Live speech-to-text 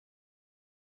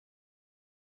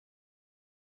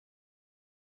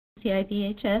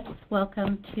CIVHS.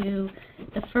 Welcome to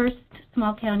the first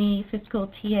Small County Fiscal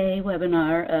TA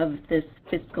webinar of this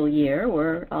fiscal year.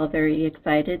 We're all very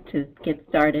excited to get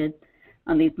started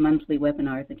on these monthly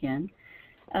webinars again.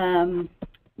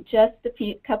 Just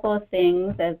a couple of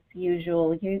things as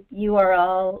usual. You are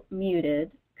all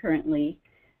muted currently,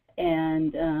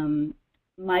 and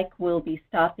Mike will be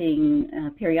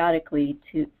stopping periodically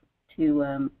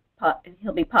he'll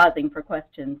be pausing for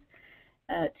questions.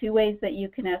 Two ways that you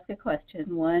can ask a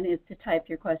question. One is to type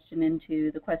your question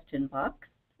into the question box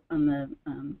on the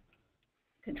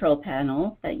control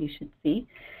panel that you should see.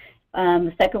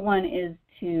 The second one is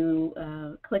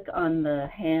to click on the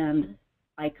hand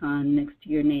icon next to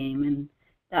your name, and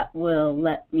that will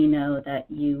let me know that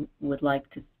you would like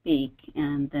to speak,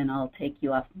 and then I'll take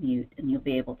you off mute and you'll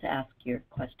be able to ask your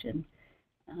question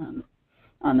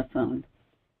on the phone.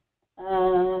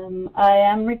 I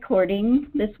am recording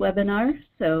this webinar,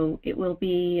 so it will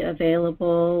be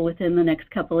available within the next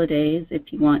couple of days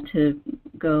if you want to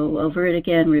go over it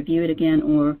again, review it again,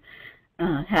 or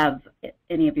have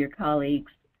any of your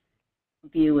colleagues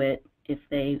view it if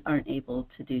they aren't able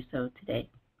to do so today.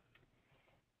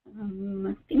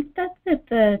 I think that's it.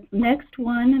 The next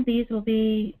one of these will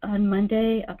be on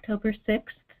Monday, October 6th,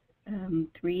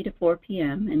 3 to 4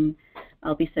 p.m., and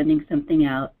I'll be sending something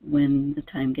out when the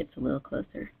time gets a little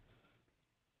closer.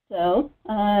 So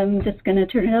I'm just going to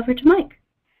turn it over to Mike.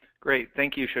 Great.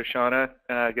 Thank you, Shoshana.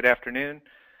 Good afternoon.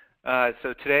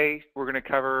 So today we're going to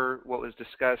cover what was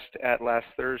discussed at last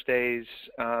Thursday's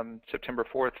September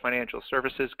 4th Financial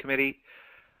Services Committee.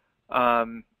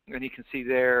 And you can see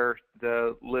there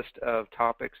the list of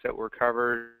topics that were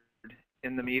covered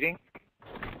in the meeting.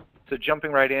 So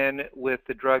jumping right in with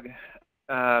the drug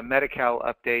Medi-Cal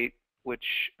update, which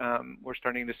we're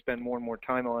starting to spend more and more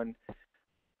time on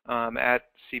at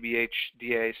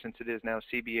CBHDA, since it is now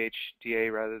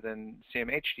CBHDA rather than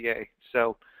CMHDA.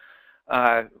 So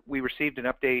we received an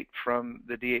update from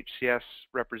the DHCS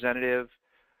representative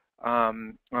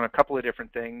on a couple of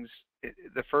different things.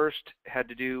 The first had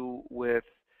to do with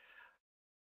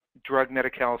drug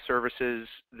Medi-Cal services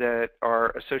that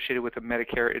are associated with a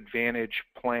Medicare Advantage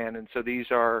plan, and so these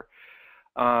are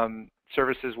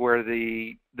services where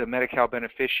the Medi-Cal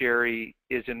beneficiary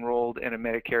is enrolled in a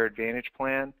Medicare Advantage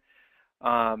plan,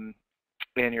 and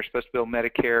you're supposed to bill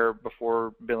Medicare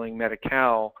before billing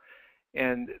Medi-Cal.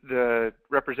 And the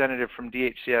representative from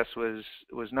DHCS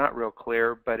was not real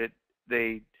clear, but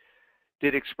they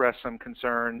did express some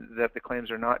concern that the claims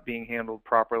are not being handled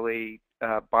properly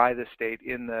by the state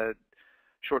in the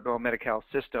short dole Medi-Cal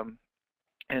system,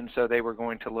 and so they were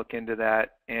going to look into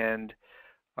that and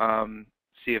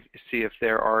see if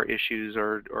there are issues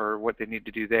or what they need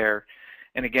to do there.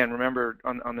 And again, remember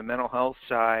on the mental health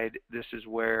side, this is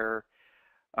where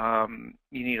you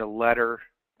need a letter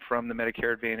from the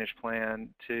Medicare Advantage plan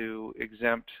to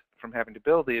exempt from having to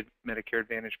bill the Medicare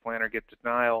Advantage plan or get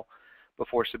denial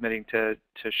before submitting to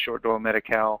short dole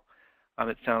Medi-Cal.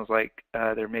 It sounds like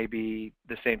there may be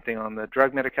the same thing on the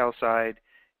drug Medi-Cal side,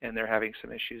 and they're having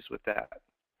some issues with that.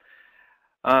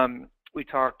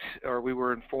 We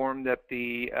were informed that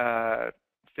the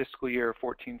fiscal year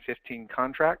 14-15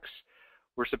 contracts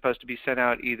were supposed to be sent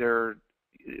out either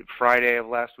Friday of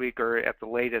last week or at the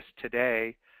latest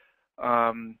today.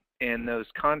 And those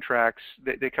contracts,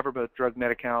 they cover both drug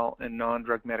Medi-Cal and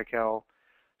non-drug Medi-Cal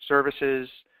services.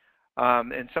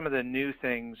 And some of the new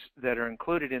things that are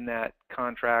included in that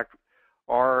contract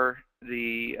are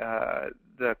the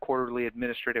quarterly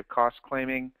administrative cost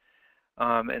claiming,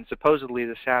 and supposedly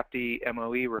the SAPD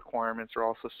MOE requirements are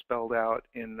also spelled out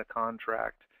in the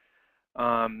contract.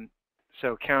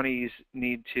 So counties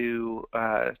need to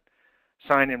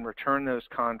sign and return those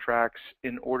contracts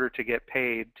in order to get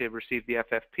paid to receive the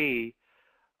FFP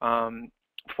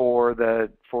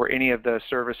for any of the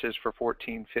services for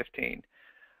 14-15.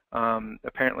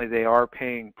 Apparently they are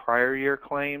paying prior year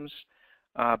claims,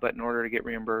 but in order to get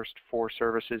reimbursed for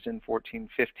services in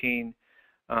 14-15,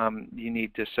 you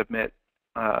need to submit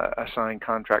a signed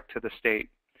contract to the state.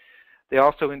 They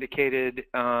also indicated,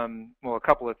 well, a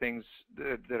couple of things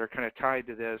that are kind of tied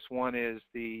to this. One is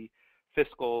the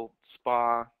Fiscal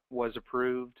SPA was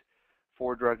approved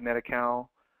for drug Medi-Cal,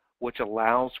 which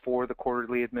allows for the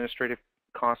quarterly administrative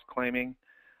cost claiming.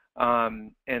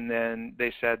 And then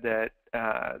they said that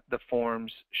the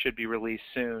forms should be released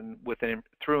soon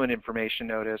through an information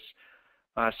notice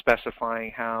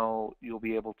specifying how you'll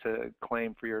be able to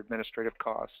claim for your administrative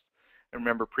costs. And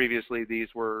remember, previously these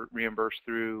were reimbursed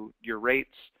through your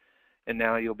rates, and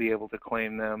now you'll be able to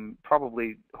claim them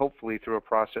hopefully through a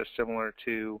process similar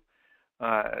to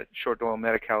short dole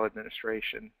Medi-Cal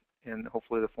administration, and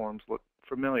hopefully the forms look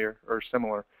familiar or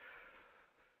similar.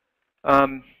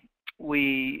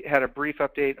 We had a brief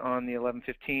update on the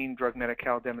 1115 drug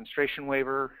Medi-Cal demonstration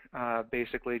waiver,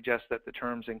 basically just that the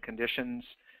terms and conditions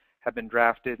have been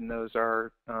drafted, and those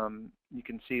are, you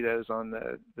can see those on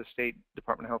the State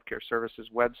Department of Healthcare Services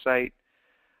website.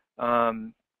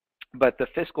 But the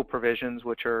fiscal provisions,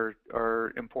 which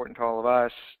are important to all of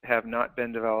us, have not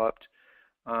been developed,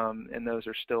 and those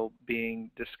are still being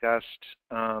discussed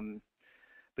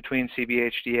between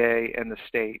CBHDA and the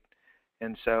state.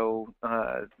 And so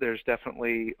there's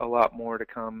definitely a lot more to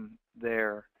come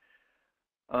there.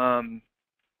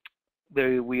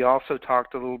 We also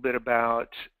talked a little bit about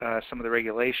some of the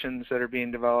regulations that are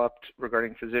being developed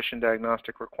regarding physician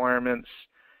diagnostic requirements,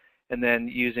 and then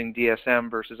using DSM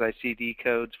versus ICD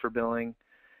codes for billing.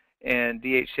 And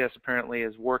DHCS apparently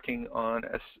is working on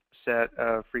a set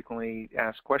of frequently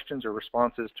asked questions or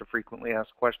responses to frequently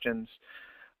asked questions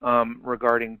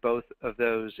regarding both of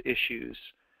those issues.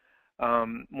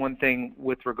 One thing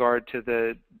with regard to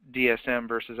the DSM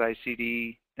versus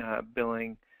ICD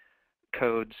billing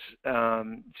codes,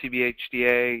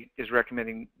 CBHDA is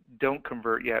recommending don't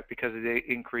convert yet because of the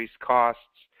increased costs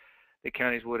that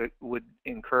counties would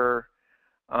incur.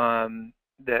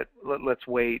 That let's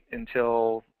wait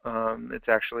until it's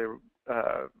actually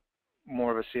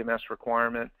more of a CMS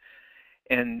requirement,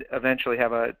 and eventually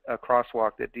have a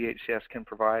crosswalk that DHCS can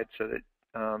provide so that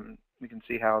we can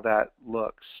see how that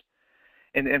looks.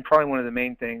 And probably one of the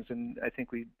main things, and I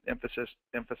think we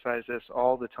emphasize this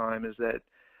all the time, is that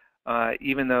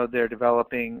even though they're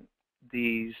developing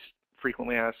these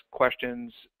frequently asked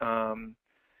questions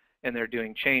and they're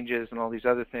doing changes and all these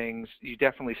other things, you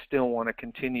definitely still want to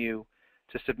continue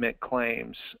to submit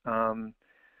claims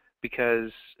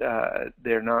because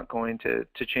they're not going to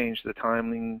change the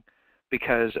timing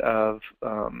because of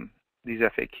these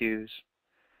FAQs.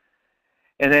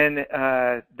 And then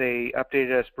they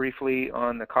updated us briefly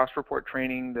on the cost report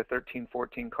training. The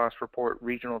 1314 cost report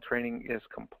regional training is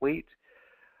complete.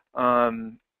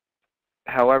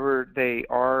 However, they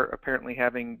are apparently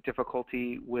having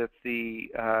difficulty with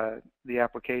the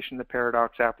application, the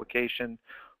Paradox application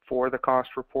for the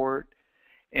cost report.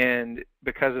 And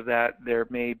because of that, there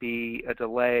may be a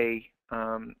delay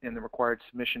in the required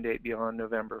submission date beyond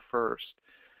November 1st.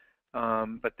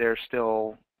 But they're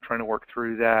still trying to work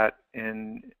through that,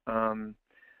 and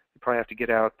they probably have to get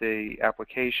out the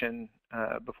application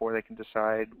before they can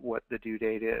decide what the due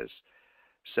date is.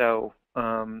 So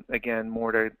again,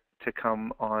 more to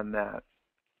come on that.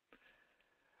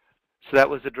 So that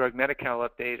was the drug Medi-Cal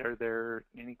update. Are there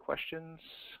any questions?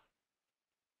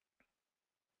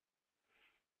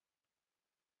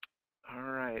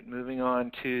 All right, moving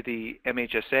on to the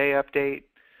MHSA update.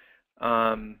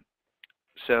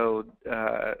 So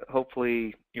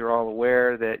hopefully you're all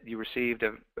aware that you received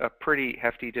a pretty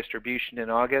hefty distribution in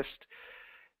August,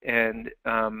 and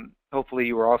hopefully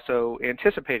you were also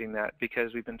anticipating that,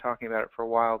 because we've been talking about it for a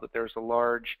while, that there's a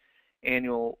large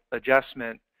annual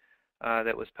adjustment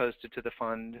that was posted to the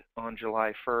fund on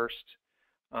July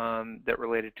 1st that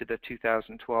related to the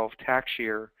 2012 tax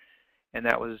year, and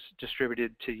that was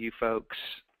distributed to you folks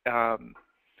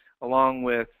along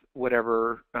with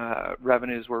whatever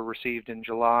revenues were received in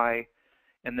July,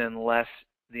 and then less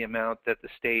the amount that the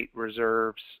state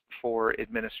reserves for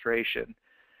administration.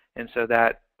 And so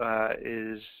that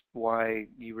is why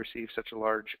you receive such a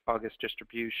large August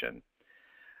distribution.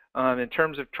 In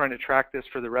terms of trying to track this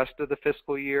for the rest of the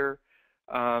fiscal year,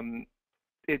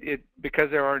 because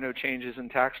there are no changes in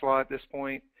tax law at this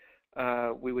point,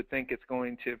 we would think it's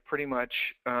going to pretty much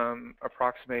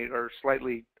approximate or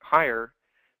slightly higher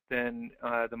than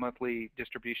the monthly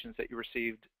distributions that you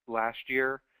received last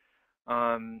year.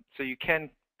 So you can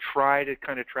try to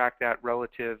kind of track that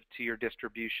relative to your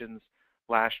distributions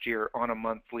last year on a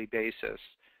monthly basis,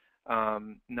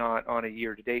 not on a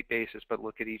year-to-date basis, but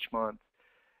look at each month.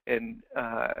 And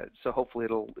so hopefully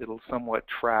it'll somewhat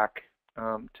track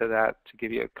to that to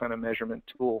give you a kind of measurement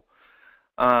tool.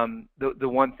 The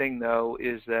one thing, though,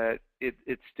 is that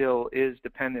it still is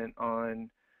dependent on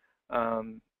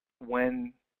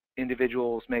when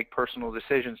individuals make personal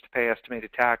decisions to pay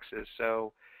estimated taxes.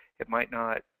 So it might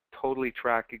not totally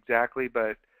track exactly,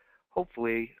 but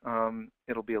hopefully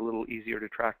it'll be a little easier to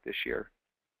track this year.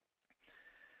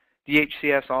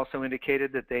 DHCS also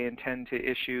indicated that they intend to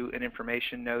issue an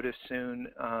information notice soon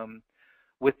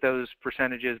with those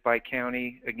percentages by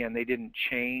county. Again, they didn't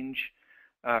change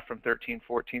from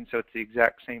 1314, so it's the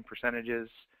exact same percentages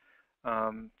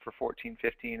for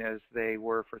 1415 as they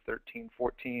were for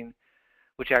 1314,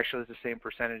 which actually is the same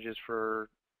percentages for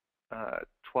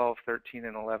 1213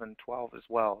 and 1112 as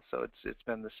well. So it's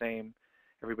been the same.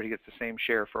 Everybody gets the same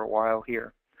share for a while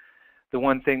here. The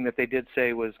one thing that they did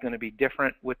say was going to be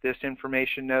different with this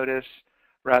information notice,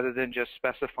 rather than just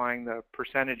specifying the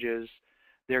percentages,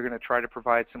 they're going to try to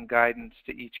provide some guidance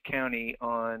to each county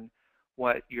on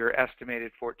what your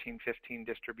estimated 14-15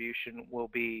 distribution will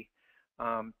be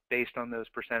based on those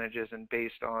percentages and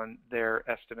based on their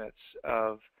estimates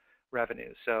of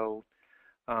revenue. So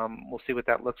we'll see what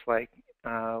that looks like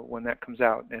when that comes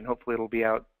out, and hopefully it'll be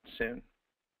out soon.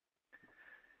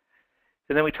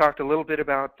 And then we talked a little bit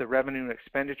about the revenue and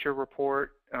expenditure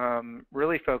report,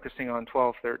 really focusing on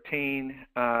 1213,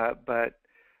 but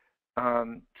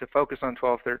to focus on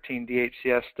 1213,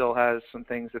 DHCS still has some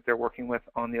things that they're working with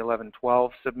on the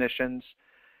 1112 submissions,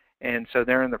 and so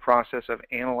they're in the process of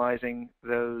analyzing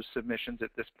those submissions at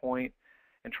this point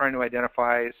and trying to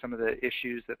identify some of the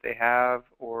issues that they have,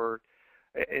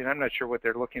 and I'm not sure what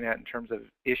they're looking at in terms of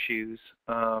issues,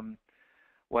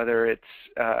 whether it's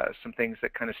some things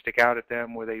that kind of stick out at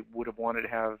them where they would have wanted to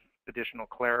have additional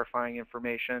clarifying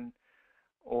information,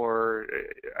 or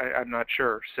I'm not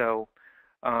sure. So,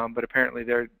 but apparently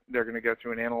they're going to go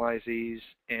through and analyze these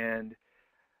and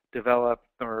develop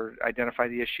or identify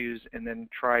the issues and then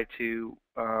try to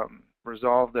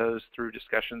resolve those through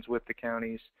discussions with the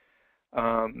counties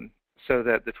so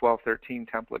that the 1213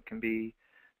 template can be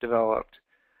developed.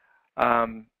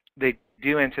 They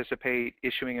do anticipate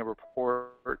issuing a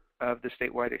report of the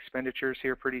statewide expenditures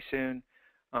here pretty soon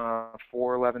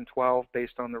for 1112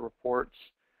 based on the reports,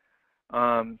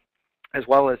 as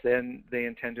well as then they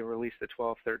intend to release the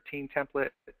 1213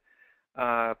 template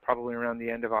probably around the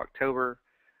end of October.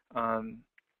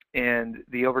 And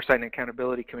the Oversight and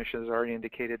Accountability Commission has already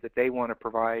indicated that they want to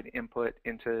provide input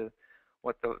into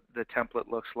what the template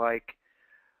looks like.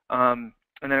 And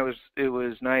then it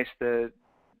was nice that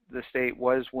the state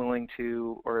was willing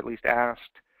to, or at least asked,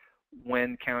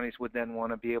 when counties would then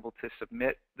want to be able to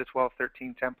submit the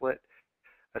 1213 template,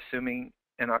 assuming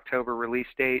an October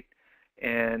release date.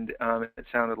 And it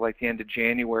sounded like the end of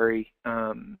January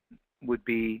would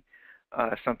be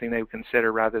something they would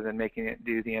consider, rather than making it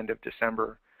due the end of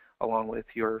December, along with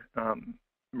your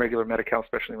regular Medi-Cal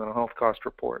Specialty Mental Health Cost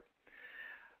Report.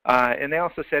 And they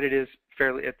also said it is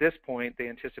fairly, at this point, they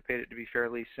anticipate it to be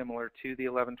fairly similar to the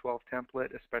 1112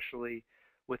 template, especially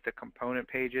with the component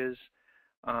pages.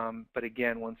 But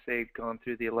again, once they've gone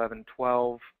through the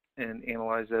 1112 and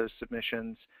analyzed those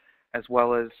submissions, as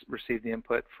well as received the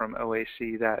input from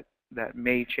OAC, that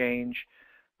may change.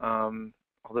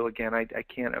 Although again, I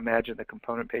can't imagine the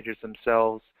component pages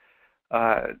themselves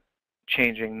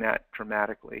changing that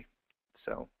dramatically.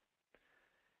 So,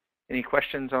 any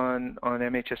questions on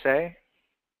MHSA?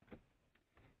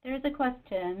 There's a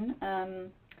question.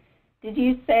 Did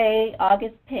you say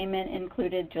August payment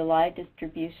included July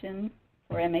distribution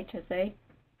for MHSA?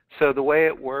 So the way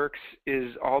it works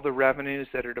is all the revenues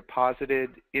that are deposited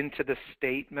into the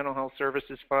state mental health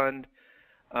services fund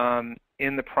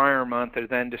in the prior month are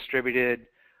then distributed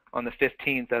on the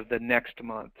 15th of the next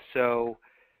month. So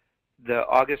the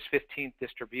August 15th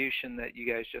distribution that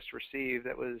you guys just received,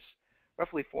 that was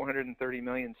roughly $430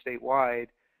 million statewide,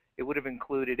 it would have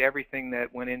included everything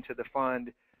that went into the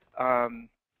fund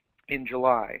in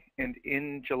July. And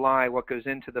in July, what goes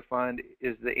into the fund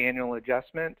is the annual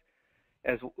adjustment,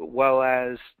 as well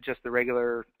as just the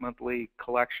regular monthly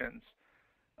collections.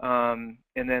 And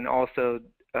then also,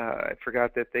 I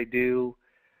forgot that they do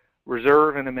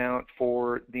reserve an amount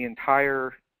for the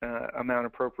entire amount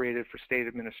appropriated for state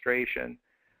administration,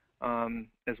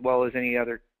 as well as any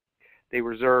other. They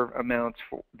reserve amounts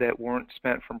that weren't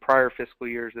spent from prior fiscal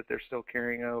years that they're still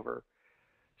carrying over.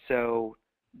 So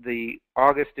the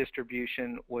August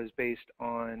distribution was based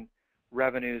on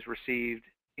revenues received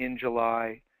in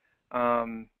July,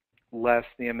 less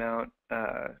the amount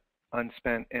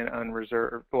unspent and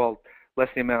unreserved, well, less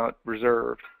the amount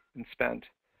reserved and spent.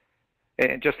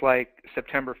 And just like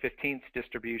September 15th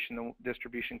distribution, the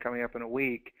distribution coming up in a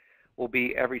week, will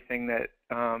be everything that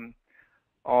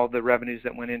all the revenues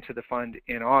that went into the fund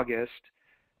in August,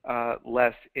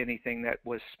 less anything that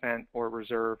was spent or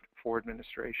reserved for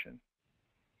administration.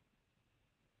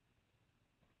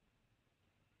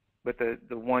 But the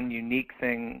one unique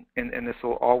thing, and this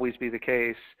will always be the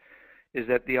case, is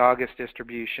that the August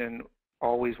distribution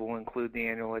always will include the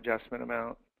annual adjustment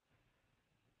amount,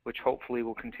 which hopefully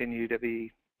will continue to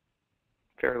be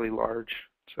fairly large.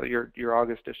 So your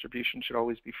August distribution should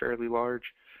always be fairly large.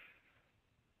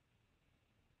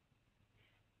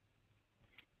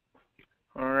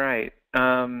 All right.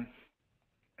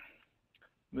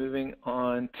 Moving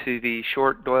on to the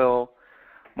Short Doyle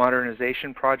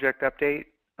Modernization Project update.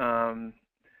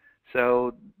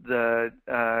 So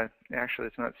actually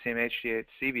it's not CMHDA, it's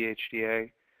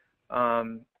CBHDA,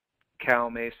 Cal,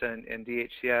 Mesa, and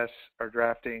DHCS are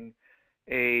drafting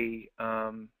a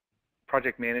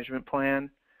project management plan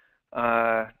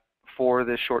for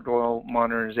the short oil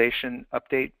modernization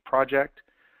update project.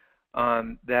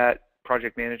 That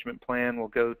project management plan will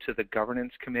go to the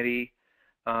governance committee,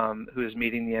 who is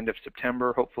meeting the end of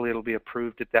September. Hopefully it'll be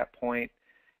approved at that point,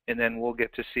 and then we'll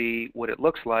get to see what it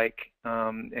looks like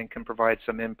and can provide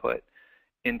some input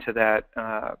into that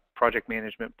project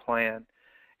management plan.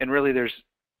 And really there's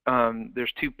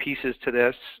two pieces to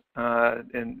this,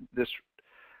 and this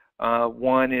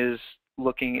one is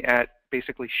looking at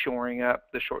basically shoring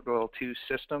up the Short Doyle 2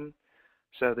 system,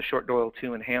 so the Short Doyle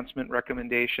 2 enhancement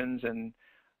recommendations, and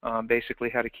basically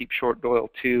how to keep Short Doyle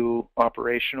 2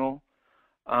 operational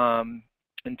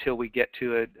until we get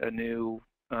to a new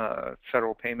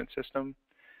federal payment system.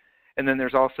 And then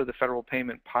there's also the federal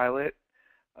payment pilot,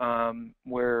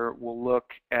 where we'll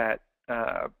look at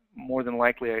more than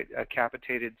likely a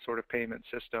capitated sort of payment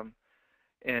system,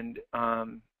 and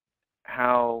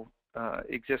how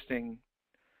existing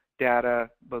data,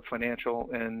 both financial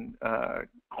and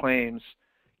claims,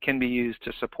 can be used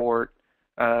to support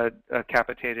a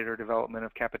capitated or development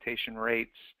of capitation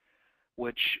rates,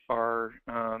 which are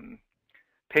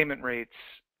payment rates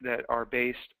that are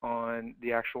based on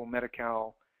the actual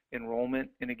Medi-Cal enrollment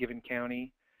in a given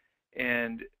county,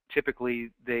 and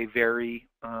typically they vary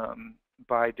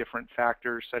by different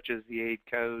factors such as the aid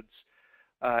codes,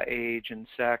 age and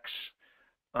sex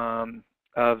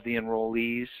of the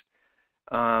enrollees.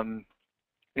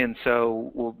 And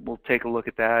so we'll take a look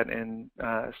at that and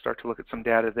start to look at some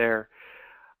data there.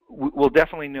 We'll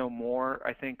definitely know more,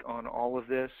 I think, on all of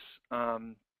this.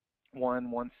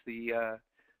 Once the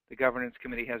governance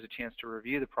committee has a chance to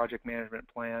review the project management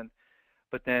plan,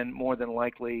 but then more than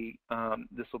likely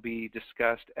this will be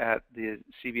discussed at the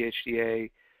CBHDA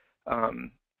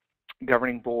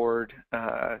governing board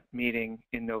meeting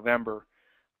in November.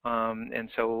 And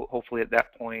so hopefully at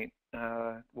that point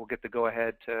we'll get the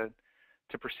go-ahead to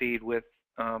proceed with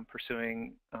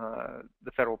pursuing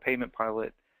the federal payment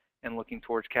pilot and looking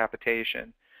towards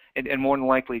capitation. And more than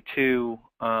likely too,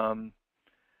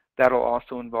 that'll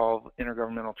also involve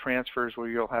intergovernmental transfers, where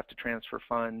you'll have to transfer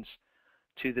funds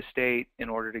to the state in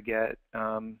order to get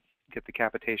the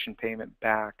capitation payment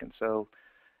back. And so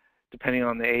depending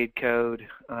on the aid code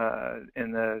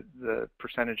and the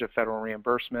percentage of federal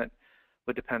reimbursement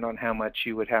would depend on how much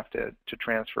you would have to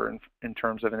transfer in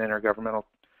terms of an intergovernmental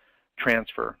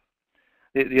transfer.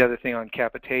 The other thing on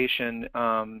capitation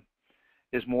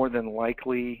is more than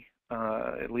likely,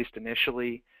 at least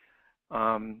initially,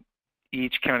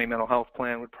 each county mental health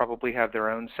plan would probably have their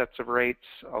own sets of rates,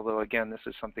 although again this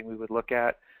is something we would look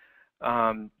at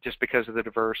just because of the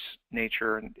diverse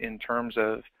nature in terms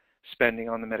of spending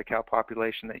on the Medi-Cal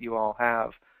population that you all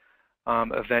have.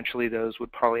 Eventually those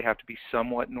would probably have to be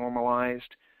somewhat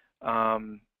normalized,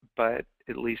 but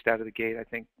at least out of the gate I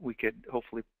think we could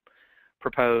hopefully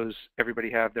propose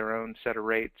everybody have their own set of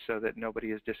rates so that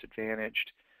nobody is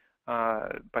disadvantaged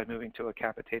by moving to a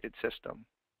capitated system.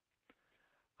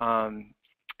 And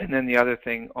then the other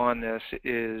thing on this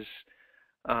is,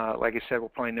 like I said, we'll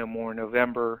probably know more in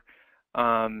November.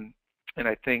 And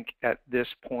I think at this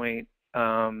point,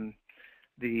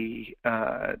 the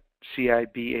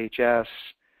CIBHS,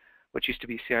 which used to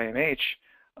be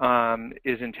CIMH,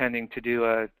 is intending to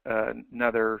do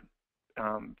another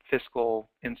Fiscal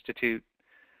Institute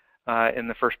in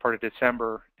the first part of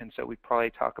December, and so we'd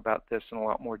probably talk about this in a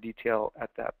lot more detail at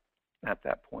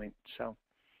that point. So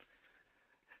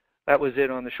that was it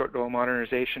on the Short Doyle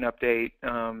modernization update,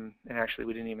 and actually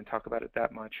we didn't even talk about it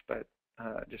that much, but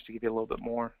just to give you a little bit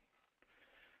more.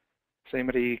 So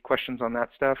anybody questions on that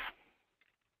stuff?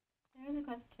 There's a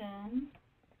question.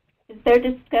 Is there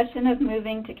discussion of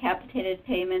moving to capitated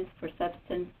payments for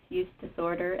substance use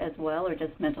disorder as well, or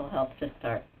just mental health to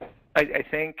start? I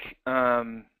think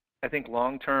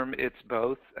long term it's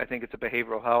both. I think it's a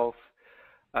behavioral health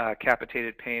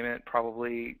capitated payment,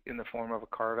 probably in the form of a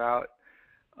carve-out.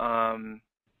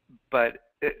 But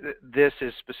this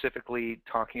is specifically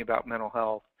talking about mental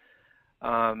health.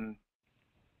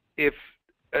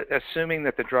 Assuming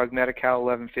that the drug Medi-Cal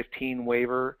 1115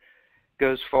 waiver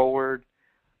goes forward,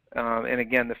 and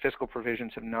again, the fiscal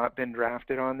provisions have not been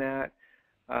drafted on that,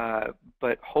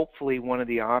 but hopefully one of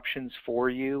the options for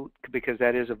you, because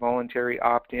that is a voluntary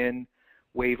opt-in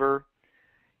waiver,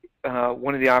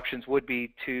 one of the options would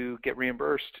be to get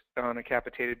reimbursed on a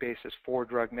capitated basis for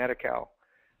drug Medi-Cal.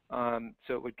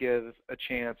 So it would give a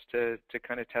chance to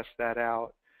kind of test that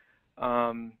out.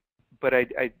 But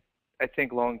I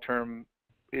think long-term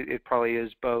it probably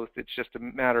is both. It's just a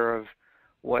matter of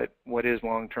what is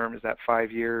long-term. Is that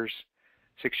 5 years,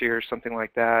 6 years, something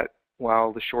like that,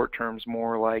 while the short term's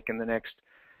more like in the next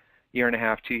year and a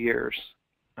half, 2 years.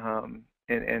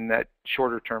 And that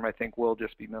shorter term, I think, will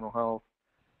just be mental health.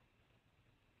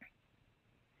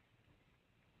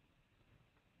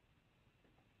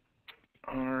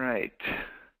 All right.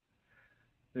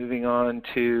 Moving on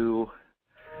to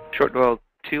Short Dwell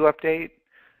 2 update.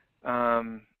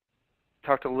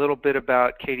 Talked a little bit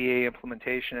about KDA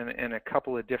implementation and a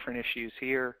couple of different issues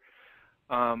here.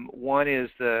 One is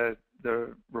the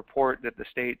report that the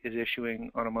state is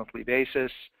issuing on a monthly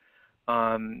basis.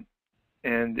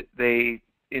 And they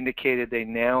indicated they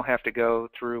now have to go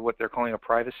through what they're calling a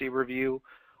privacy review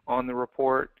on the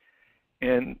report.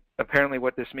 And apparently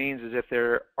what this means is if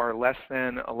there are less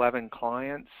than 11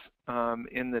 clients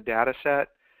in the data set,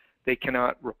 they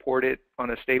cannot report it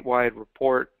on a statewide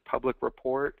report, public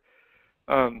report,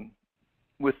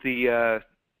 with the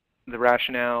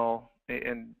rationale,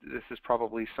 and this is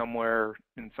probably somewhere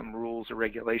in some rules or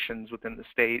regulations within the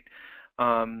state,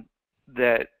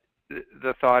 that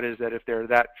the thought is that if there are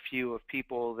that few of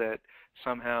people that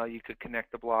somehow you could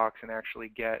connect the blocks and actually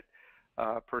get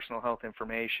personal health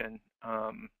information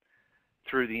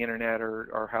through the internet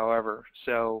or however.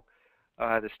 So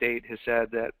the state has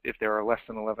said that if there are less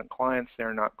than 11 clients,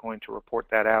 they're not going to report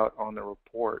that out on the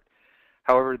report.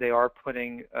 However, they are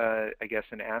putting, I guess,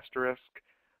 an asterisk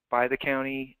by the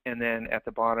county, and then at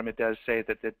the bottom it does say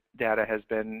that the data has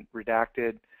been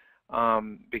redacted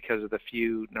because of the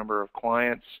few number of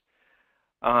clients.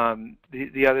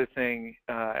 The other thing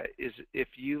is if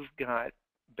you've got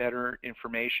better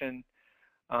information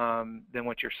than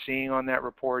what you're seeing on that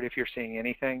report, if you're seeing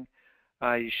anything,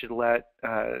 you should let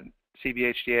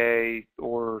CBHDA,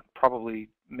 or probably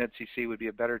MedCC would be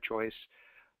a better choice,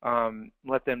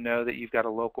 let them know that you've got a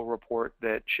local report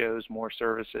that shows more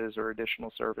services or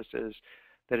additional services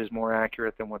that is more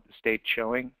accurate than what the state's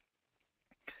showing.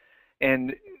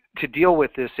 And to deal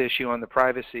with this issue on the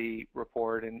privacy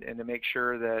report and to make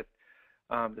sure that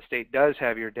the state does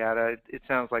have your data, it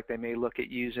sounds like they may look at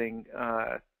using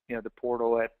the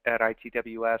portal at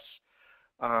ITWS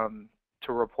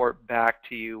to report back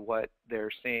to you what they're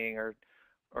seeing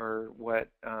or what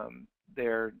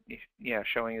they're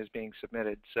showing as being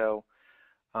submitted. So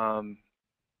I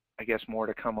guess more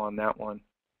to come on that one. And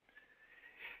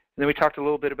then we talked a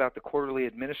little bit about the quarterly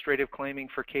administrative claiming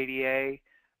for KDA.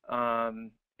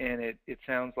 And it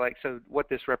sounds like, so what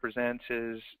this represents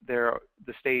is the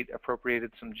state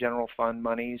appropriated some general fund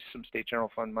monies, some state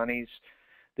general fund monies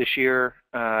this year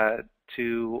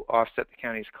to offset the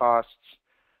county's costs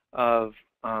of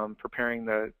preparing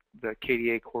the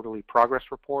KDA quarterly progress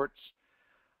reports.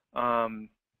 And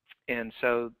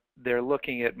so they're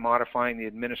looking at modifying the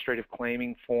administrative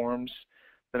claiming forms,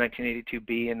 the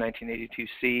 1982B and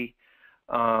 1982C,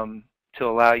 to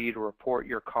allow you to report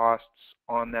your costs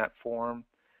on that form.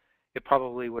 It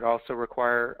probably would also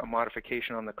require a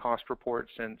modification on the cost report,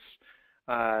 since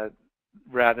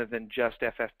rather than just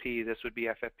FFP, this would be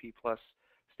FFP plus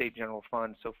state general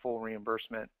fund, so full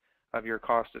reimbursement of your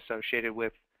costs associated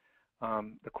with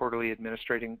the quarterly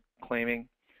administrating claiming.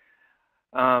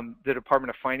 The Department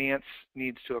of Finance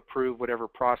needs to approve whatever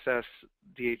process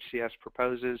DHCS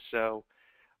proposes, so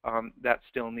that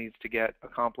still needs to get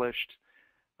accomplished.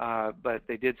 But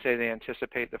they did say they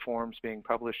anticipate the forms being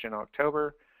published in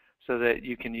October, so that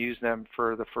you can use them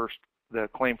for the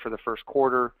claim for the first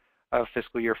quarter of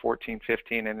fiscal year 14-15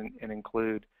 and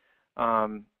include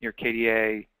your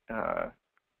KDA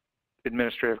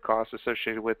administrative costs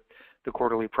associated with the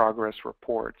quarterly progress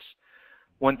reports.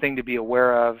 One thing to be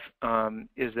aware of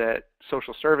is that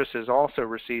social services also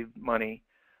received money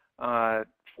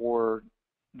for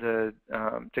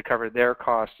to cover their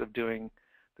costs of doing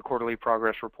the quarterly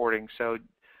progress reporting. So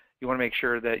you want to make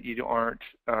sure that you aren't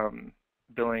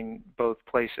billing both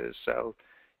places. So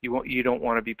you don't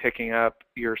want to be picking up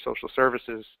your social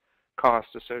services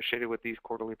costs associated with these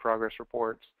quarterly progress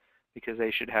reports, because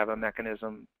they should have a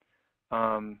mechanism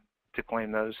to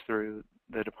claim those through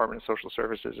the Department of Social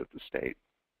Services at the state.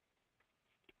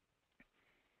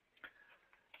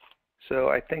 So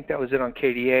I think that was it on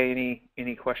KDA.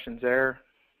 Any questions there?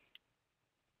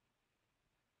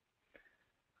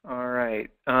 All right.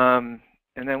 And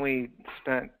then we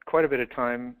spent quite a bit of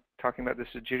time talking about this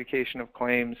adjudication of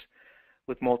claims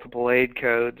with multiple aid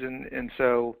codes. And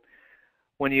so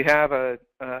when you have a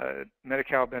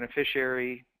Medi-Cal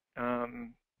beneficiary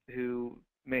who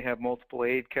may have multiple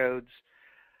aid codes,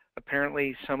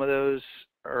 apparently some of those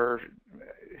are,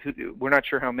 we're not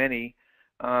sure how many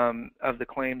of the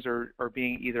claims are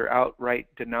being either outright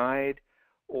denied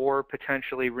or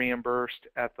potentially reimbursed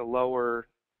at the lower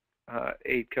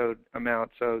aid code amount.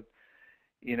 So,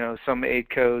 some aid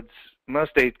codes,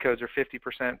 most aid codes are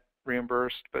 50%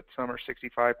 reimbursed, but some are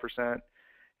 65%,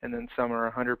 and then some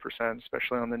are 100%,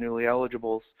 especially on the newly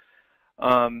eligibles.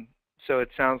 So it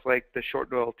sounds like the short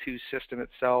dwell 2 system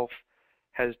itself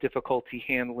has difficulty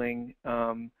handling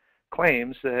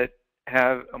claims that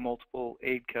have a multiple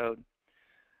aid code.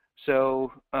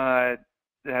 So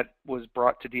that was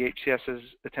brought to DHCS's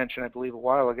attention, I believe, a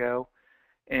while ago,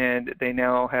 and they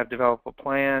now have developed a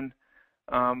plan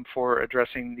for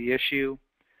addressing the issue.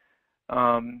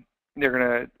 They're going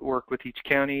to work with each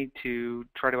county to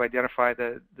try to identify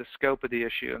the scope of the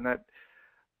issue, and that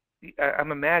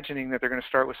I'm imagining that they're going to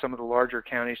start with some of the larger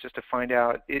counties just to find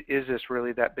out, is this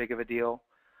really that big of a deal?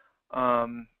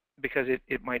 Because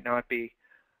it might not be,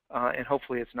 and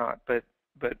hopefully it's not, but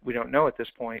we don't know at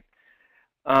this point.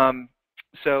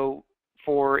 So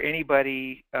for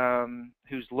anybody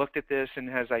who's looked at this and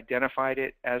has identified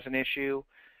it as an issue,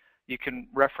 you can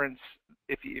reference,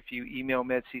 if you email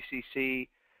MedCCC,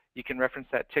 you can reference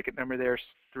that ticket number there,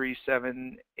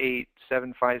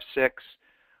 378756,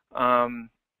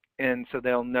 and so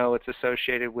they'll know it's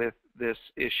associated with this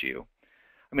issue.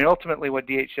 I mean, ultimately what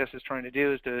DHS is trying to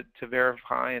do is to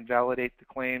verify and validate the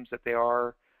claims that they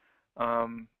are,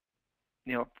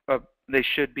 they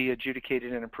should be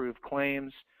adjudicated and approved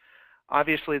claims.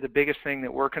 Obviously, the biggest thing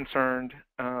that we're concerned,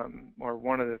 or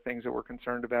one of the things that we're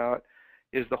concerned about,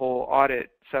 is the whole audit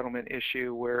settlement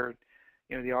issue where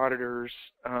the auditors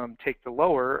take the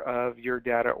lower of your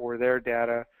data or their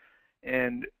data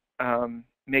and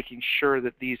making sure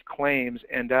that these claims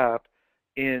end up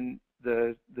in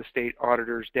the state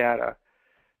auditor's data.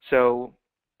 So,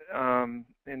 and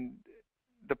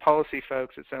the policy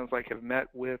folks, it sounds like, have met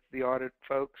with the audit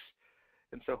folks,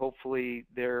 and so hopefully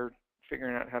they're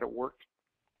figuring out how to work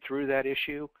through that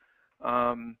issue.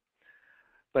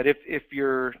 But if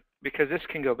you're, because this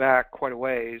can go back quite a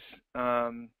ways,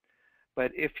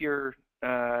 but if you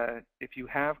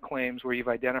have claims where you've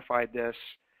identified this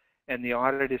and the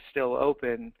audit is still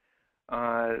open,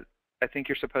 I think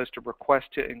you're supposed to request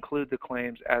to include the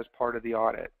claims as part of the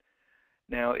audit.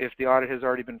 Now, if the audit has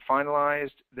already been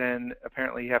finalized, then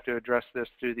apparently you have to address this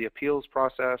through the appeals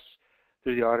process,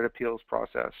 through the audit appeals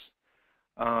process.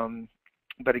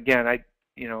 But again, I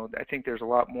think there's a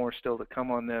lot more still to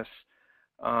come on this,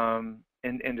 and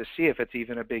to see if it's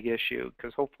even a big issue,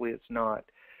 because hopefully it's not.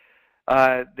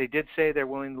 They did say they're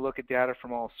willing to look at data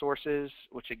from all sources,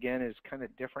 which again is kind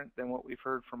of different than what we've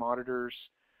heard from auditors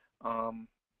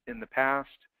in the past.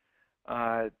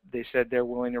 They said they're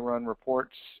willing to run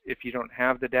reports. If you don't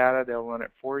have the data, they'll run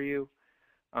it for you.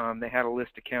 They had a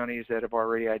list of counties that have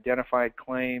already identified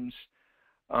claims,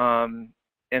 and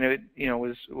it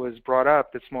was brought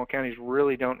up that small counties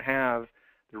really don't have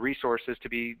the resources to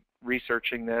be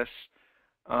researching this,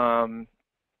 and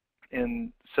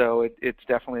so it's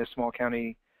definitely a small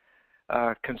county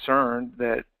concern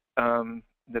that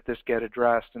that this get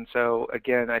addressed. And so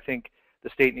again, I think the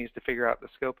state needs to figure out the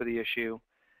scope of the issue,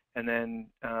 and then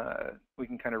we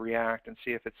can kind of react and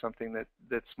see if it's something that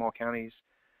small counties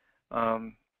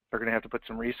are going to have to put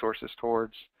some resources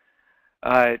towards.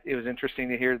 It was interesting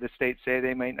to hear the state say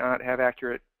they might not have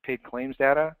accurate paid claims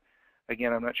data.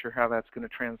 Again, I'm not sure how that's going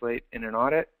to translate in an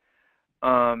audit.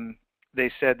 They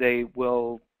said they're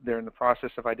in the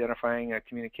process of identifying a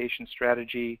communication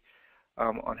strategy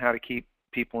on how to keep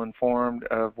people informed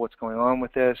of what's going on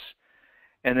with this.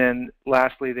 And then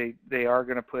lastly, they are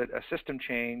going to put a system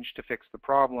change to fix the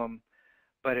problem,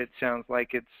 but it sounds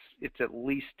like it's at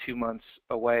least 2 months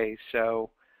away. So,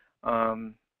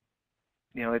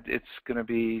 it's going to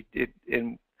be,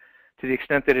 to the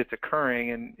extent that it's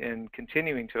occurring and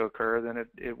continuing to occur, then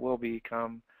it will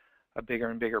become a bigger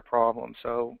and bigger problem.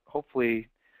 So hopefully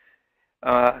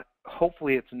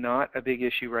it's not a big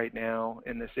issue right now,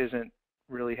 and this isn't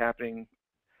really happening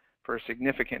for a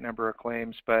significant number of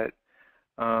claims, but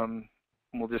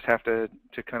we'll just have to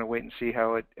kind of wait and see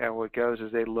how it goes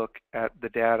as they look at the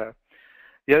data.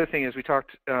 The other thing is, we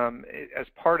talked as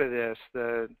part of this,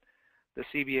 the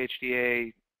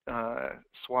CBHDA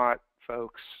SWAT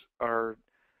folks are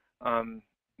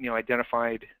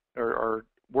identified or are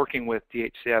working with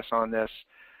DHCS on this.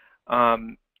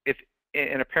 And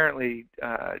apparently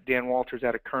Dan Walters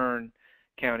out of Kern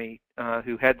County,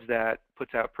 who heads that,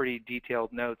 puts out pretty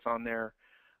detailed notes on their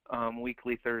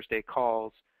weekly Thursday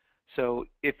calls. So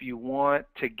if you want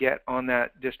to get on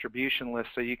that distribution list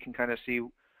so you can kind of see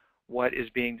what is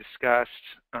being discussed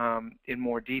in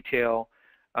more detail,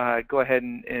 go ahead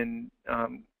and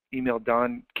email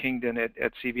Don Kingdon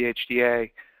at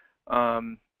CBHDA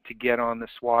to get on the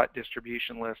SWAT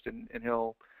distribution list, and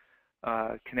he'll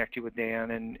connect you with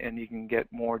Dan, and you can get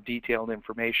more detailed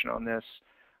information on this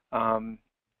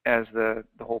as the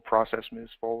whole process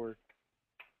moves forward.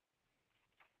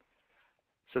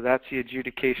 So that's the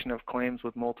adjudication of claims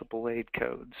with multiple aid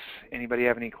codes. Anybody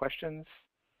have any questions?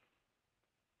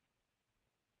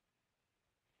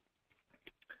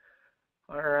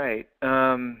 All right.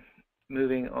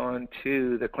 Moving on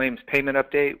to the claims payment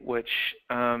update, which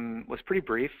was pretty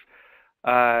brief.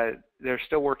 They're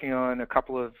still working on a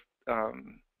couple of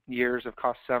years of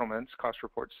cost settlements, cost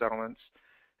report settlements,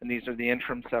 and these are the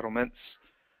interim settlements.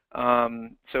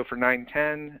 So for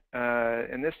 910,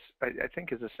 and this I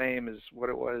think is the same as what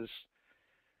it was,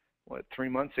 3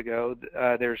 months ago.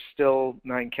 There's still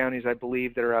 9 counties, I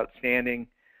believe, that are outstanding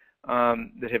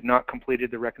that have not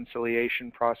completed the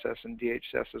reconciliation process, and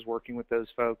DHS is working with those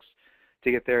folks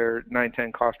to get their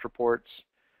 910 cost reports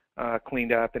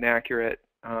cleaned up and accurate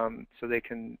so they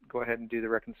can go ahead and do the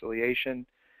reconciliation.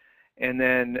 And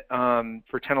then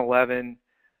for 1011,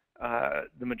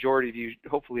 the majority of you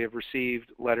hopefully have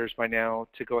received letters by now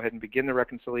to go ahead and begin the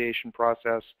reconciliation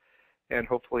process, and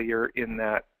hopefully you're in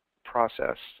that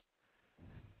process.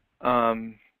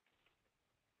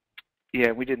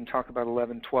 Yeah, we didn't talk about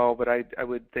 1112, but I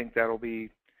would think that'll be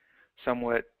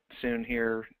somewhat soon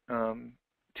here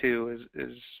too,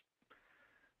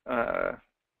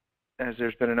 as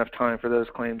there's been enough time for those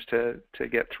claims to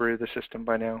get through the system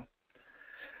by now.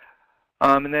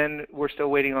 And then we're still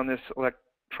waiting on this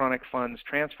electronic funds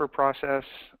transfer process.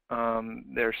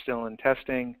 They're still in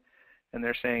testing, and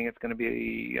they're saying it's going to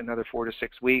be another 4 to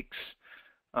 6 weeks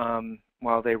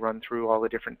while they run through all the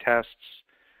different tests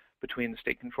between the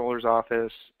state controller's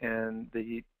office and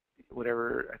the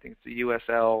whatever, I think it's the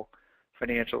USL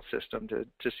financial system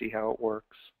to see how it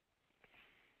works.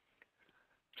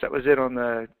 So that was it on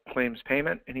the claims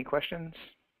payment. Any questions?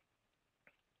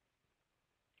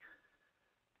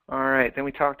 All right, then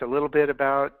we talked a little bit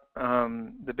about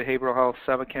the behavioral health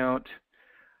subaccount,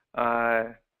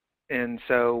 and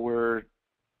so we're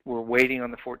waiting on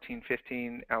the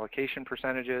 14-15 allocation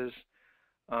percentages,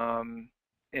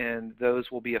 and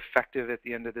those will be effective at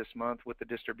the end of this month with the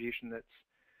distribution that's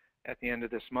at the end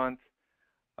of this month.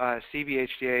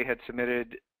 CBHDA had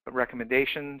submitted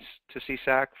recommendations to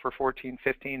CSAC for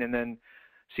 14-15, and then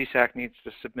CSAC needs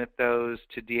to submit those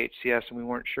to DHCS, and we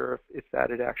weren't sure if that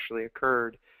had actually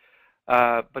occurred.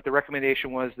 But the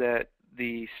recommendation was that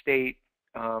the state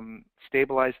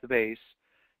stabilize the base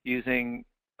using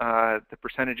the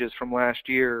percentages from last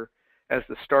year as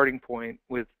the starting point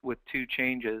with 2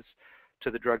 changes to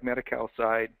the drug Medi-Cal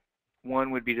side. One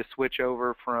would be to switch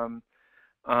over from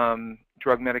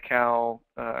drug Medi-Cal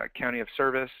county of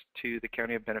service to the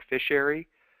county of beneficiary,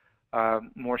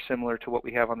 more similar to what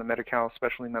we have on the Medi-Cal,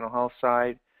 especially mental health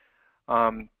side.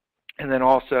 And then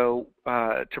also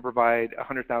to provide a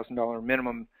 $100,000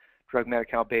 minimum drug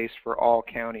Medi-Cal base for all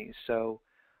counties. So,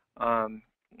 and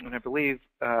I believe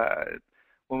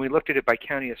when we looked at it by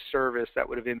county of service, that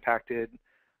would have impacted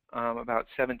about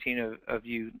 17 of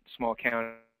you small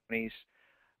counties.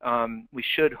 We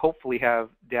should hopefully have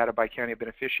data by county of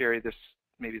beneficiary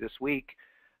maybe this week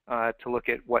to look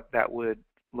at what that would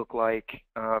look like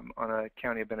on a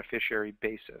county of beneficiary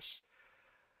basis.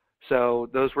 So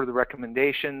those were the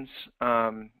recommendations.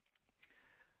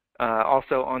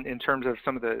 Also, in terms of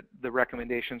some of the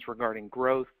recommendations regarding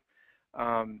growth,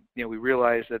 we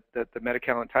realize that the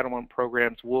Medi-Cal entitlement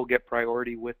programs will get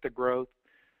priority with the growth,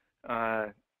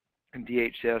 and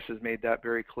DHS has made that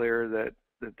very clear that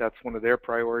that's one of their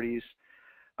priorities.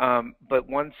 But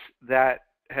once that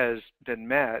has been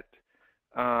met,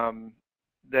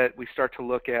 that we start to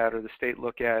look at, or the state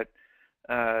look at,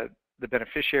 the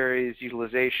beneficiaries,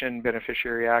 utilization,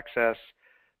 beneficiary access,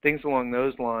 things along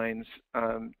those lines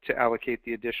to allocate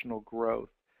the additional growth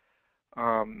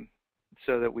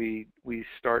so that we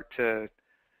start to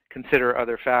consider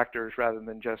other factors rather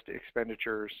than just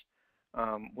expenditures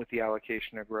with the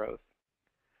allocation of growth.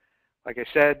 Like I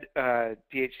said,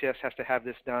 DHCS has to have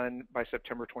this done by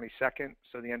September 22nd,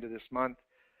 so the end of this month,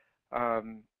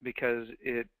 because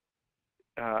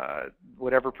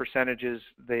whatever percentages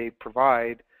they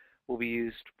provide will be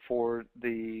used for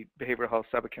the behavioral health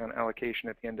subaccount allocation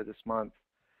at the end of this month.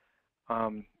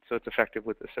 So it's effective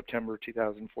with the September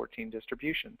 2014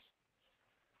 distributions.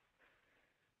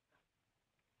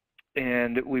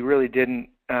 And we really didn't,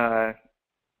 the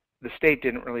state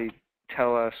didn't really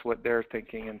tell us what they're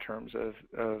thinking in terms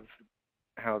of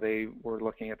how they were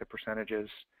looking at the percentages.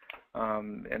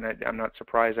 And I'm not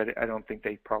surprised. I don't think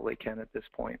they probably can at this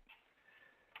point.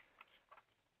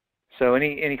 So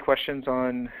any questions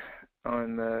on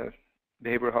the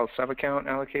behavioral health subaccount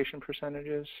allocation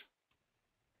percentages?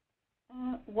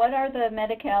 What are the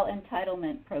Medi-Cal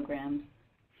entitlement programs?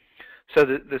 So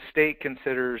the state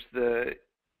considers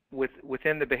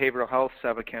within the behavioral health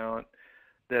subaccount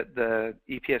that the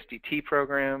EPSDT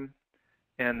program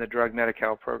and the drug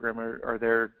Medi-Cal program are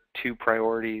their two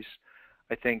priorities.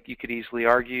 I think you could easily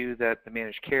argue that the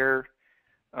managed care,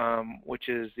 which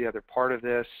is the other part of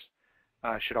this,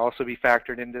 should also be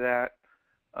factored into that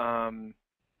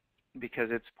because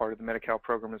it's part of the Medi-Cal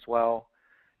program as well.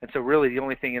 And so really the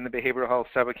only thing in the behavioral health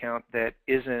subaccount that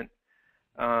isn't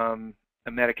a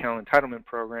Medi-Cal entitlement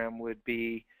program would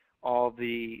be all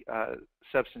the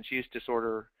substance use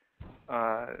disorder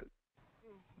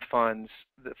funds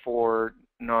for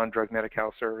non-drug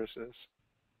Medi-Cal services.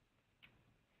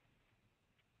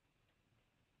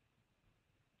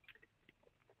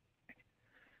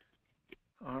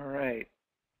 All right,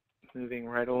 moving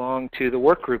right along to the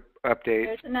work group update.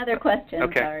 There's another question,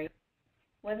 okay. Sorry.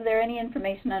 Was there any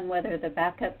information on whether the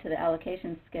backup to the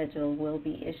allocation schedule will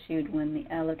be issued when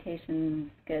the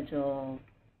allocation schedule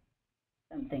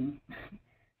something?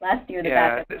 Last year, the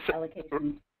backup to the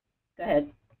allocation. Go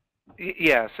ahead.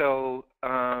 Yeah, so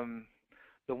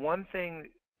the one thing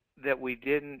that we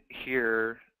didn't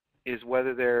hear is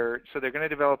whether they're going to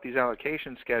develop these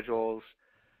allocation schedules,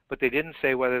 but they didn't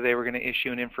say whether they were going to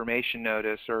issue an information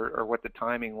notice or what the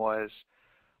timing was.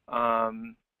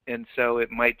 And so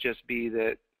it might just be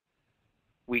that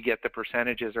we get the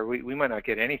percentages, or we might not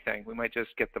get anything. We might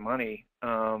just get the money,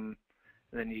 and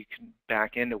then you can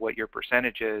back into what your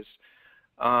percentage is.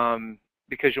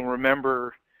 Because you'll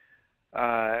remember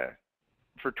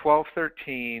for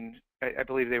 12-13, I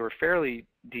believe they were fairly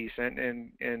decent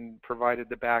and provided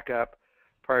the backup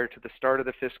prior to the start of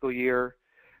the fiscal year.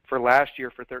 For last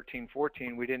year, for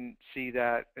 13-14, we didn't see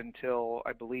that until,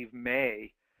 I believe,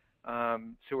 May. So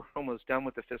we're almost done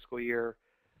with the fiscal year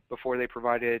before they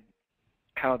provided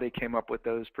how they came up with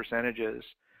those percentages.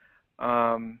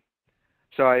 So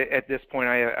at this point,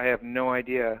 I have no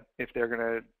idea if they're going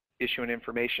to issue an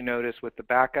information notice with the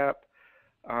backup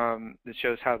that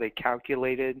shows how they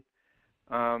calculated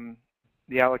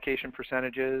the allocation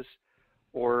percentages,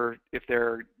 or if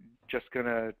they're just going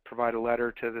to provide a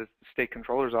letter to the state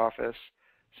controller's office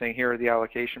saying here are the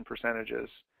allocation percentages,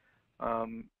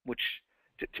 which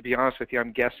to be honest with you,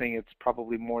 I'm guessing it's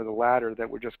probably more the latter, that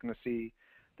we're just going to see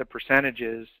the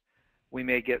percentages. We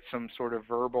may get some sort of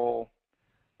verbal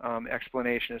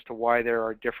explanation as to why there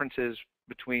are differences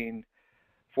between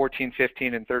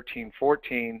 14-15 and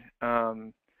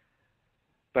 13-14,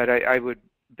 but I would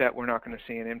bet we're not going to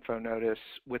see an info notice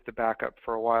with the backup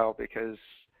for a while because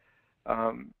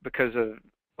of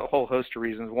a whole host of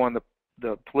reasons. One,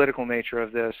 the political nature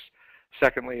of this.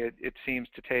 Secondly, it seems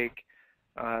to take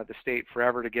the state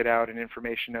forever to get out an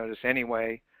information notice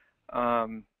anyway,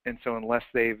 and so unless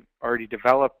they've already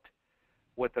developed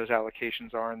what those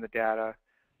allocations are in the data,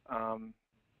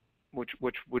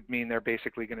 which would mean they're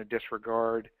basically going to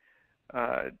disregard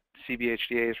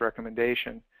CBHDA's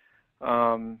recommendation.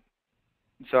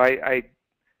 So I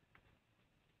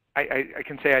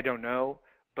can say I don't know,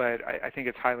 but I think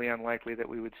it's highly unlikely that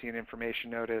we would see an information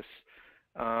notice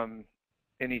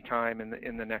anytime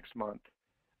in the next month.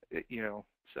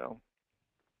 So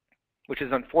which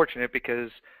is unfortunate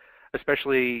because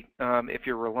especially if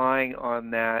you're relying on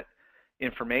that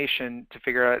information to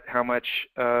figure out how much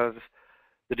of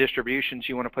the distributions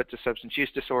you want to put to substance use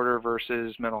disorder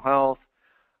versus mental health,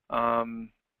 and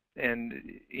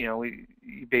you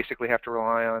basically have to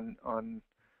rely on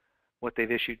what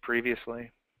they've issued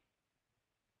previously.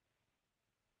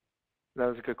 That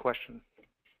was a good question.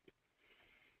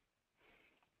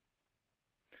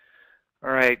 All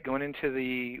right, going into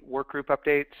the work group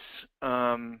updates.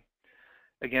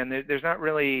 Again, there's not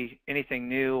really anything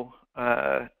new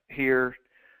here.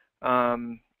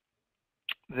 We're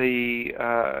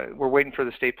waiting for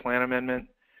the state plan amendment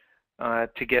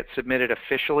to get submitted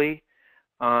officially.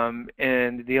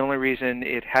 And the only reason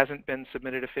it hasn't been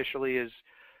submitted officially is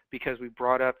because we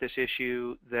brought up this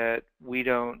issue that we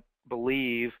don't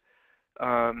believe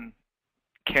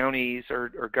counties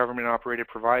or government-operated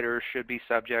providers should be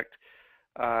subject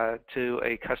to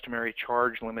a customary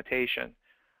charge limitation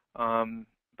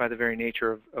by the very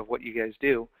nature of what you guys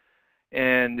do.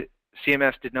 And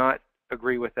CMS did not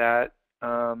agree with that,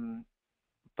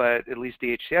 but at least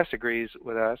DHCS agrees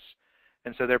with us.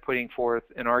 And so they're putting forth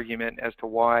an argument as to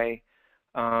why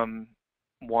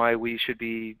we should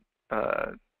be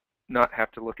not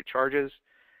have to look at charges.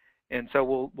 And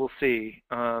so we'll see.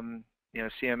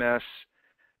 CMS,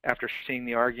 after seeing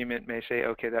the argument, may say,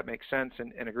 okay, that makes sense,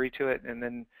 and agree to it. And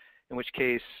then, in which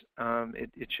case,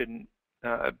 it shouldn't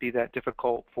be that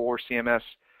difficult for CMS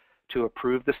to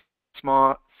approve the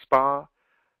SPA,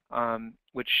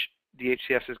 which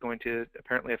DHCS is going to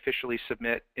apparently officially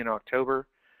submit in October.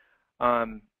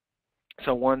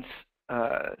 So once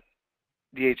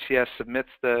DHCS submits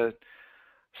the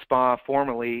SPA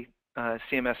formally,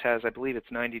 CMS has, I believe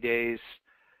it's 90 days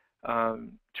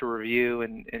to review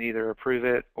and either approve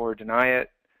it or deny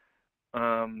it.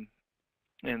 And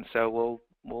so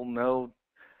we'll know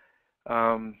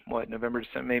November,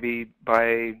 December, maybe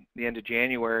by the end of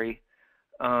January,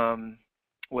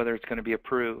 whether it's going to be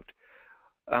approved.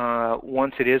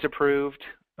 Once it is approved,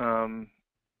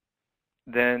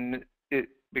 then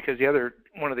because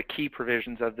one of the key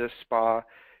provisions of this SPA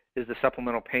is the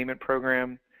supplemental payment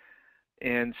program,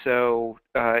 and so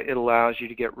it allows you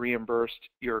to get reimbursed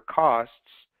your costs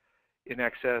in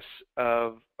excess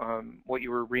of what you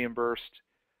were reimbursed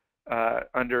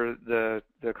under the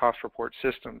cost report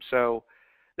system. So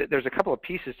there's a couple of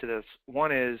pieces to this.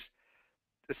 One is,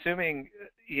 assuming,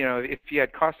 if you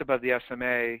had cost above the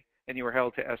SMA and you were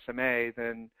held to SMA,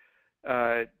 then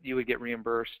you would get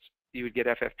reimbursed. You would get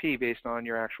FFP based on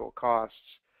your actual costs.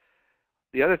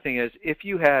 The other thing is, if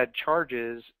you had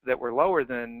charges that were lower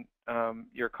than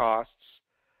your costs,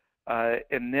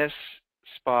 and this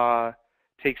SPA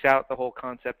takes out the whole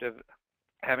concept of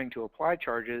having to apply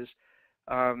charges,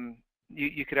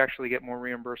 you could actually get more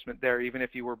reimbursement there, even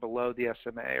if you were below the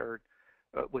SMA or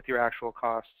with your actual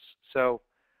costs. So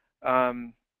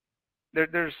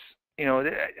there's,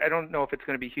 I don't know if it's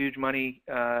going to be huge money,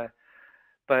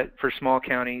 but for small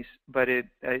counties, but it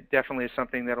definitely is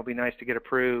something that'll be nice to get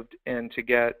approved and to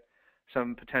get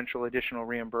some potential additional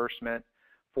reimbursement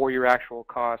for your actual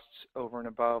costs over and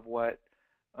above what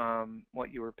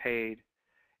you were paid.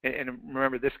 And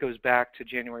remember, this goes back to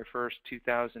January 1st,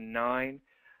 2009.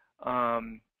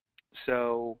 And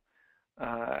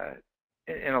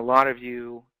a lot of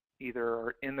you either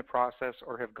are in the process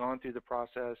or have gone through the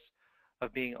process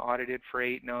of being audited for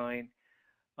 8-9.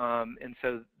 And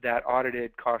so that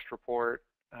audited cost report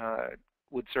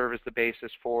would serve as the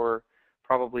basis for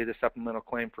probably the supplemental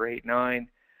claim for 8-9.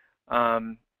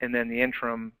 And then the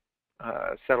interim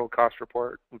settled cost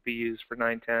report would be used for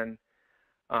 9-10,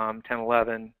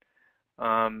 10-11.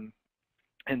 And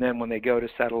then when they go to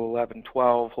settle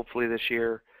 11-12, hopefully this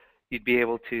year, you'd be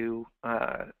able to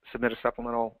submit a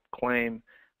supplemental claim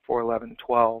for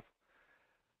 11-12.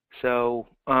 So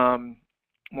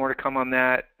more to come on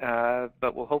that,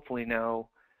 but we'll hopefully know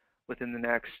within the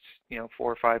next 4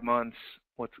 or 5 months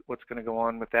what's going to go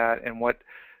on with that and what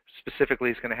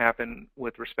specifically is going to happen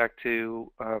with respect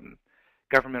to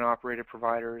government-operated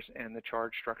providers and the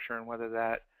charge structure and whether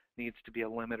that needs to be a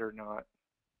limit or not.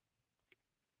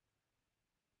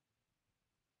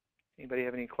 Anybody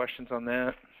have any questions on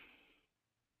that?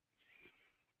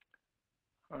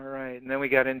 All right, and then we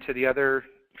got into the other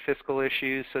fiscal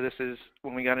issues. So this is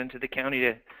when we got into the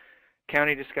county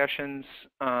discussions.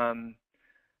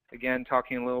 Again,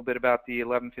 talking a little bit about the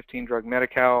 1115 drug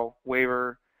Medi-Cal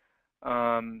waiver.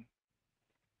 The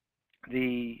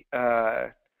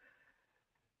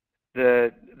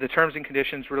terms and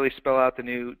conditions really spell out the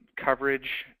new coverage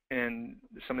and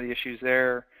some of the issues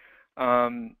there.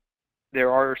 There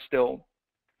are still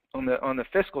on the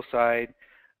fiscal side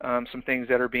some things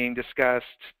that are being discussed.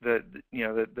 The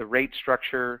rate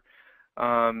structure,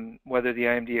 whether the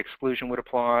IMD exclusion would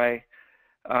apply,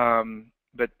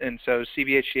 and so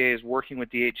CBHCA is working with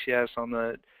DHCS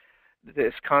on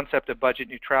this concept of budget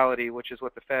neutrality, which is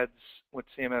what what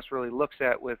CMS really looks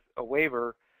at with a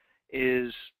waiver,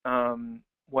 is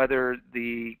whether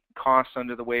the costs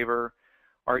under the waiver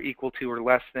are equal to or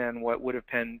less than what would have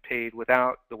been paid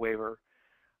without the waiver.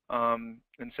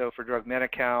 And so for drug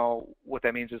Medi-Cal, what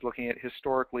that means is looking at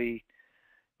historically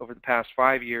over the past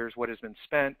 5 years what has been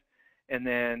spent, and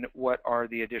then what are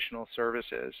the additional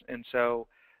services. And so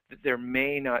there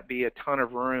may not be a ton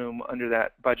of room under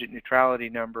that budget neutrality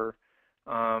number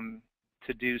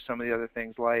to do some of the other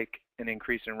things like an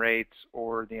increase in rates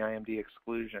or the IMD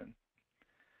exclusion.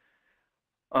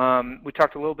 We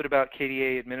talked a little bit about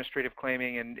KDA administrative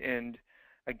claiming, and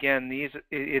again,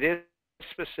 it is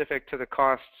specific to the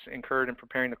costs incurred in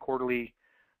preparing the quarterly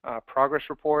progress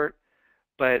report,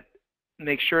 but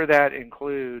make sure that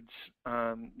includes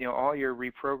all your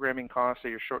reprogramming costs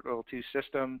of your short level 2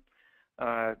 system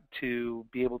to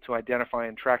be able to identify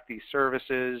and track these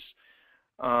services,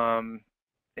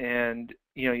 and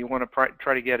you want to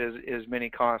try to get as many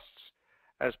costs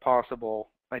as possible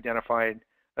identified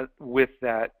with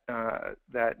that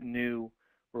new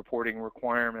reporting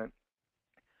requirement.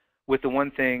 With the one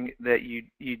thing that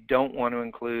you don't want to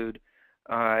include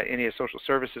any of social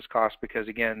services costs, because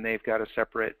again, they've got a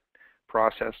separate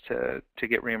process to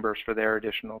get reimbursed for their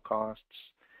additional costs.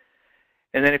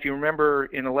 And then if you remember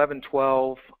in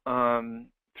 1112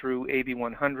 through AB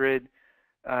 100,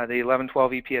 the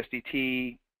 1112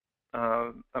 EPSDT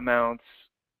amounts,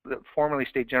 the formerly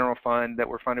state general fund that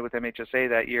were funded with MHSA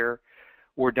that year,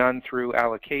 were done through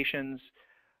allocations.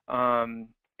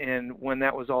 And when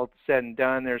that was all said and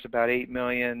done, there's about $8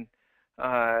 million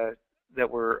that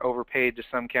were overpaid to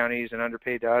some counties and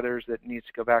underpaid to others that needs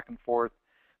to go back and forth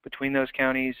between those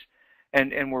counties.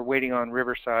 And we're waiting on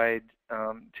Riverside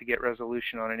to get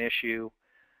resolution on an issue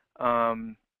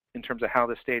in terms of how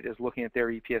the state is looking at their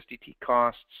EPSDT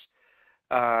costs.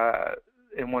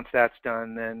 And once that's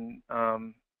done, then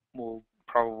we'll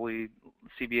probably,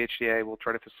 CBHDA will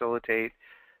try to facilitate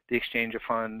the exchange of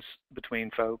funds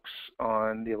between folks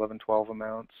on the 11-12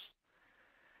 amounts.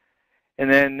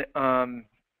 And then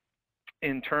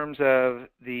in terms of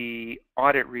the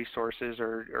audit resources,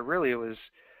 or really it was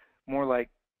more like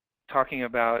talking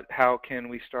about how can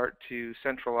we start to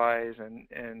centralize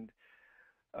and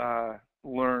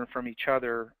learn from each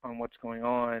other on what's going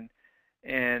on.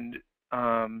 And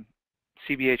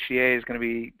CBHDA is going to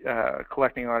be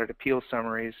collecting audit appeal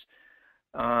summaries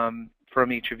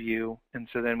from each of you, and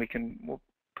so then we'll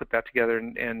put that together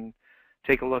and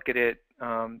take a look at it,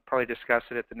 probably discuss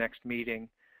it at the next meeting,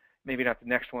 maybe not the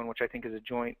next one, which I think is a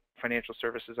joint financial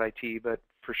services IT, but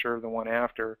for sure the one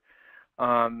after.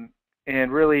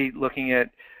 And really looking at,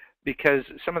 because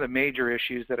some of the major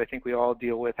issues that I think we all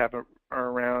deal with are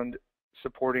around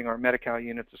supporting our Medi-Cal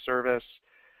units of service,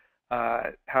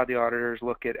 how the auditors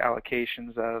look at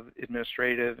allocations of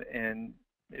administration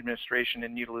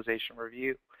and utilization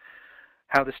review,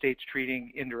 how the state's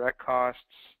treating indirect costs,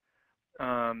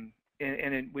 and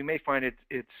we may find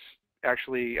it's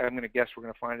actually, I'm going to guess we're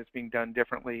going to find it's being done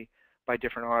differently by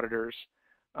different auditors.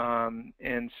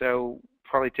 And so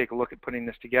probably take a look at putting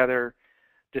this together,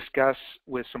 discuss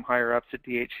with some higher ups at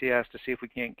DHCS to see if we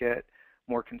can't get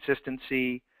more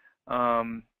consistency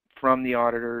from the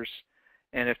auditors.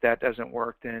 And if that doesn't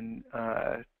work, then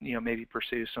maybe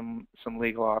pursue some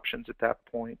legal options at that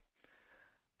point.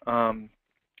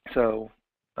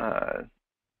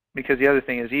 Because the other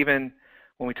thing is, even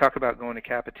when we talk about going to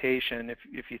capitation,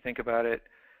 if you think about it,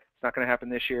 it's not going to happen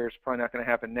this year. It's probably not going to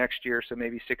happen next year. So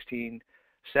maybe 16,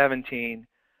 17.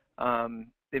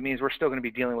 It means we're still going to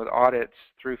be dealing with audits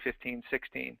through 15,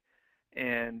 16,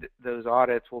 and those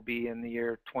audits will be in the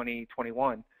year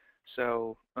 2021.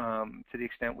 So to the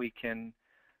extent we can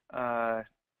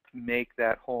make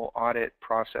that whole audit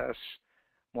process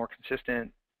more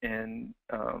consistent and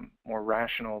more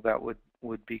rational, that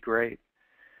would be great.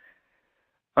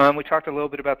 We talked a little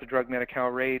bit about the drug Medi-Cal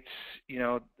rates,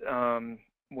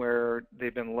 where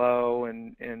they've been low,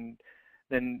 and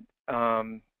then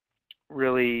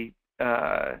really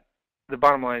the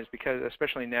bottom line is, because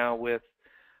especially now with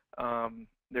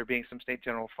there being some state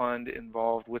general fund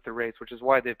involved with the rates, which is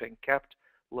why they've been kept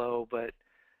low, but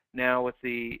now with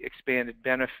the expanded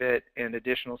benefit and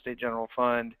additional state general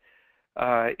fund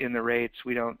in the rates,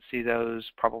 we don't see those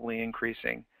probably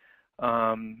increasing,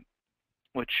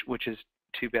 which is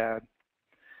too bad.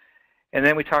 And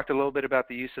then we talked a little bit about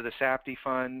the use of the SAPD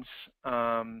funds,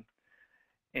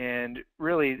 and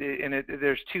really,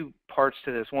 there's two parts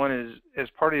to this. One is, as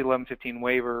part of the 1115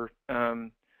 waiver,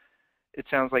 it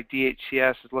sounds like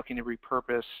DHCS is looking to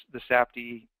repurpose the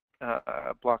SAPD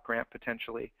block grant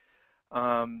potentially,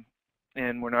 and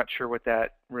we're not sure what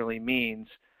that really means.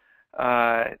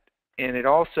 And it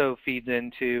also feeds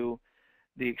into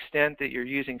the extent that you're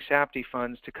using SAPD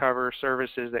funds to cover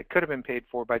services that could have been paid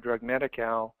for by drug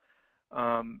Medi-Cal,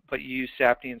 but you use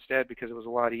SAPD instead because it was a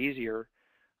lot easier.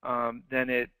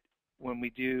 Then when we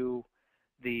do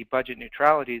the budget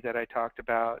neutrality that I talked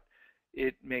about,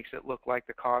 it makes it look like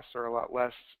the costs are a lot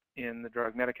less in the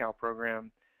drug Medi-Cal program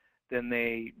than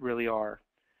they really are.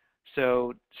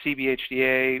 So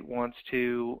CBHDA wants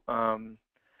to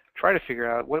try to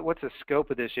figure out what's the scope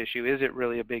of this issue. Is it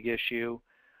really a big issue?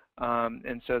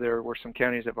 And so there were some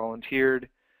counties that volunteered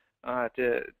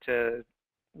to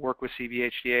work with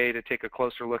CBHDA to take a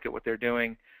closer look at what they're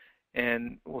doing,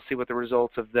 and we'll see what the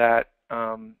results of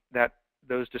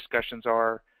those discussions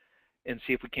are, and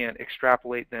see if we can't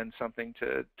extrapolate then something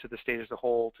to the state as a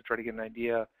whole to try to get an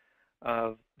idea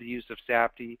of the use of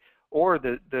SAPD or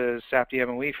the SAPD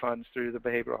MOE funds through the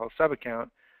behavioral health subaccount,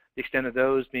 the extent of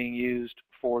those being used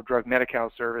for drug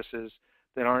Medi-Cal services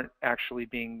that aren't actually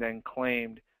being then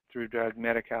claimed through drug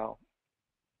Medi-Cal.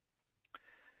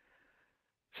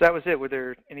 So that was it. Were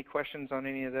there any questions on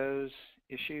any of those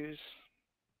issues?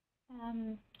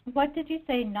 What did you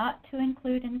say not to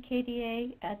include in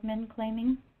KDA admin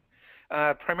claiming?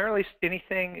 Primarily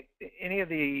any of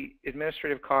the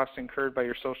administrative costs incurred by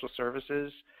your social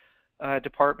services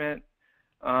department,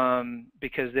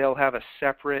 because they'll have a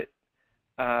separate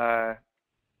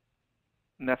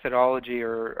methodology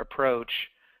or approach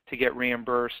to get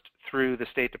reimbursed through the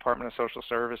State Department of Social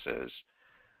Services.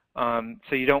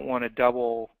 So you don't want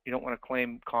to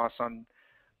claim costs on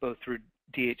both through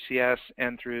DHCS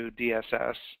and through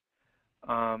DSS.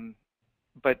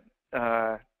 But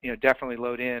definitely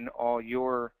load in all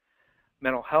your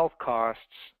mental health costs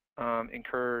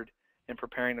incurred in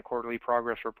preparing the quarterly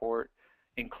progress report,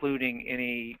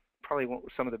 including probably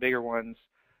some of the bigger ones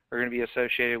are going to be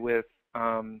associated with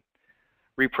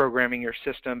reprogramming your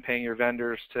system, paying your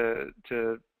vendors to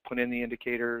put in the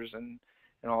indicators and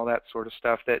all that sort of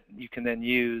stuff that you can then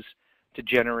use to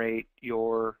generate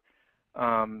your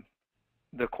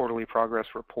the quarterly progress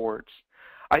reports.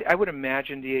 I would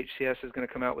imagine DHCS is going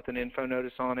to come out with an info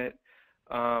notice on it,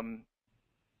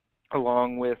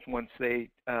 along with once they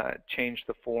change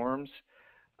the forms,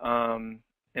 and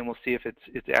we'll see if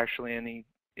it's actually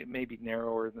it may be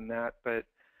narrower than that, but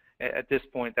at this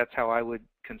point that's how I would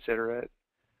consider it.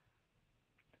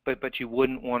 But you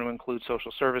wouldn't want to include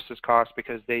social services costs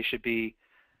because they should be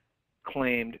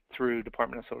claimed through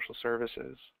Department of Social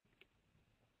Services.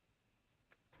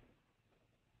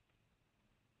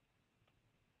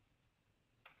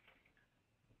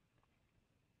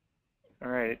 All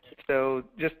right, so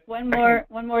just one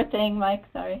more thing, Mike,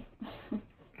 sorry.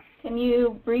 Can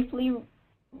you briefly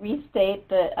restate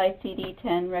the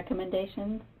ICD-10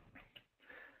 recommendations?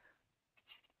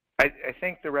 I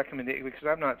think the recommendation, because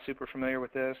I'm not super familiar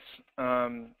with this,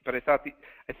 but I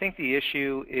think the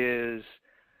issue is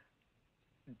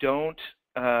don't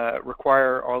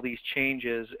require all these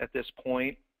changes at this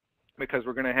point, because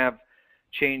we're going to have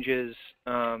changes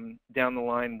down the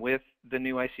line with the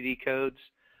new ICD codes.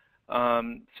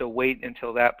 So wait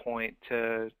until that point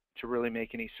to really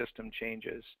make any system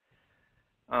changes.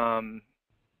 But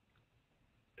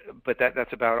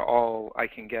that's about all I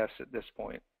can guess at this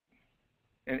point.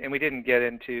 And we didn't get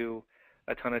into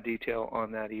a ton of detail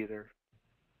on that either.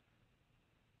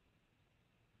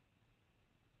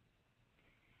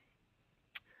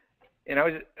 And I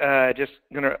was just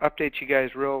going to update you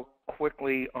guys real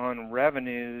quickly on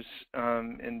revenues,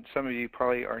 and some of you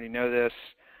probably already know this,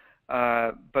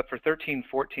 but for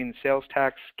 13-14, sales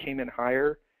tax came in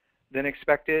higher than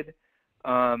expected.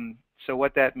 So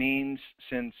what that means,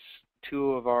 since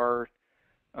two of our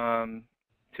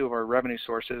revenue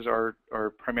sources are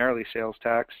primarily sales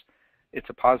tax, it's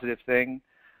a positive thing.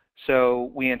 So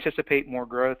we anticipate more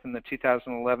growth in the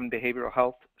 2011 behavioral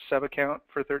health sub-account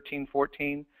for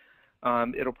 13-14.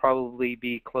 It'll probably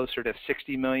be closer to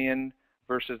 $60 million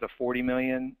versus the $40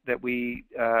 million that we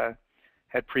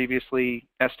had previously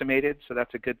estimated, so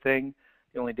that's a good thing.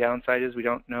 The only downside is we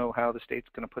don't know how the state's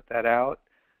going to put that out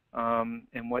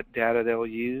and what data they'll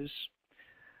use.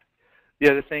 The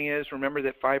other thing is, remember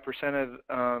that 5%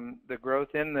 of the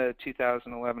growth in the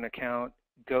 2011 account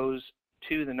goes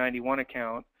to the 91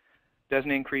 account. Doesn't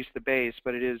increase the base,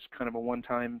 but it is kind of a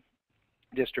one-time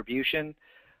distribution.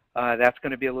 That's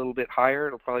going to be a little bit higher.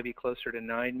 It'll probably be closer to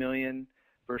 $9 million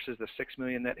versus the $6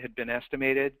 million that had been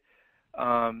estimated.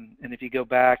 And if you go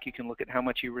back, you can look at how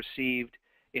much you received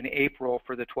in April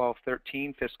for the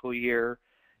 12-13 fiscal year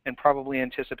and probably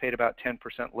anticipate about 10%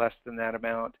 less than that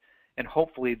amount. And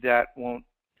hopefully that'll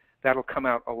come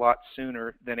out a lot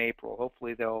sooner than April.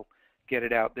 Hopefully they'll get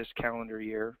it out this calendar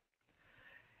year.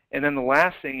 And then the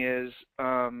last thing is,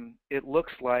 it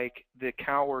looks like the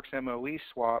CalWORKS MOE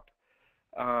swap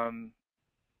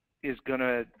is going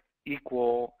to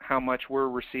equal how much we're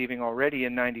receiving already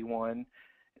in 91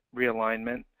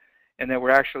 realignment, and that we're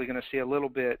actually going to see a little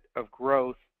bit of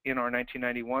growth in our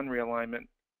 1991 realignment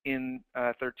in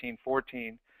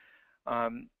 13-14.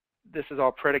 This is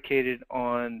all predicated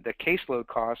on the caseload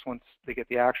costs once they get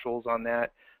the actuals on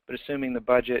that, but assuming the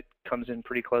budget comes in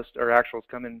pretty close, or actuals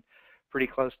come in pretty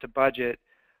close to budget,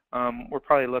 we're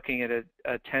probably looking at a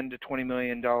 $10 to $20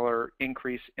 million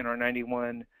increase in our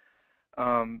 91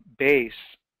 base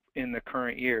in the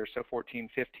current year. So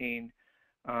 14-15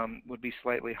 would be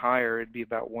slightly higher. It'd be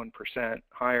about 1%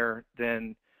 higher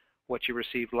than what you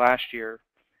received last year.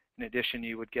 In addition,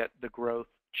 you would get the growth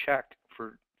check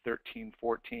for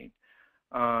 13-14.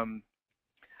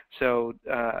 So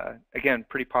again,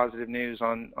 pretty positive news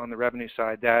on the revenue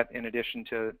side. That, in addition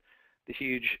to the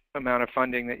huge amount of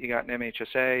funding that you got in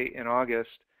MHSA in August,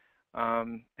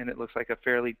 and it looks like a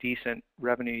fairly decent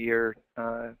revenue year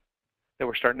that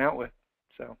we're starting out with.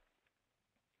 So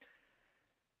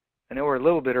I know we're a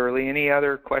little bit early. Any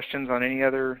other questions on any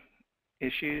other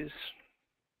issues?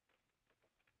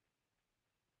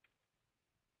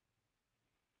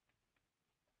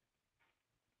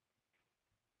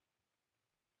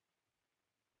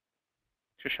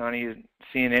 Shoshana, you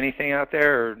seeing anything out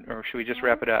there, or should we just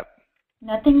wrap it up?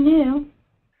 Nothing new.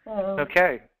 So.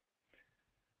 Okay.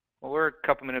 Well, we're a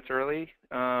couple minutes early.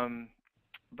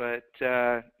 But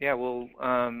yeah, we'll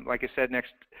like I said,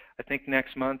 I think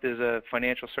next month is a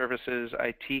Financial Services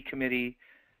IT Committee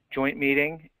joint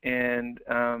meeting, and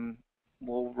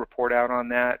we'll report out on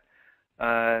that.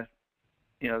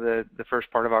 The first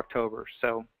part of October.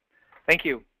 So, thank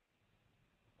you.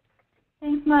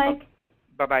 Thanks, Mike.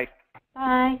 Bye-bye.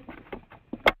 Bye.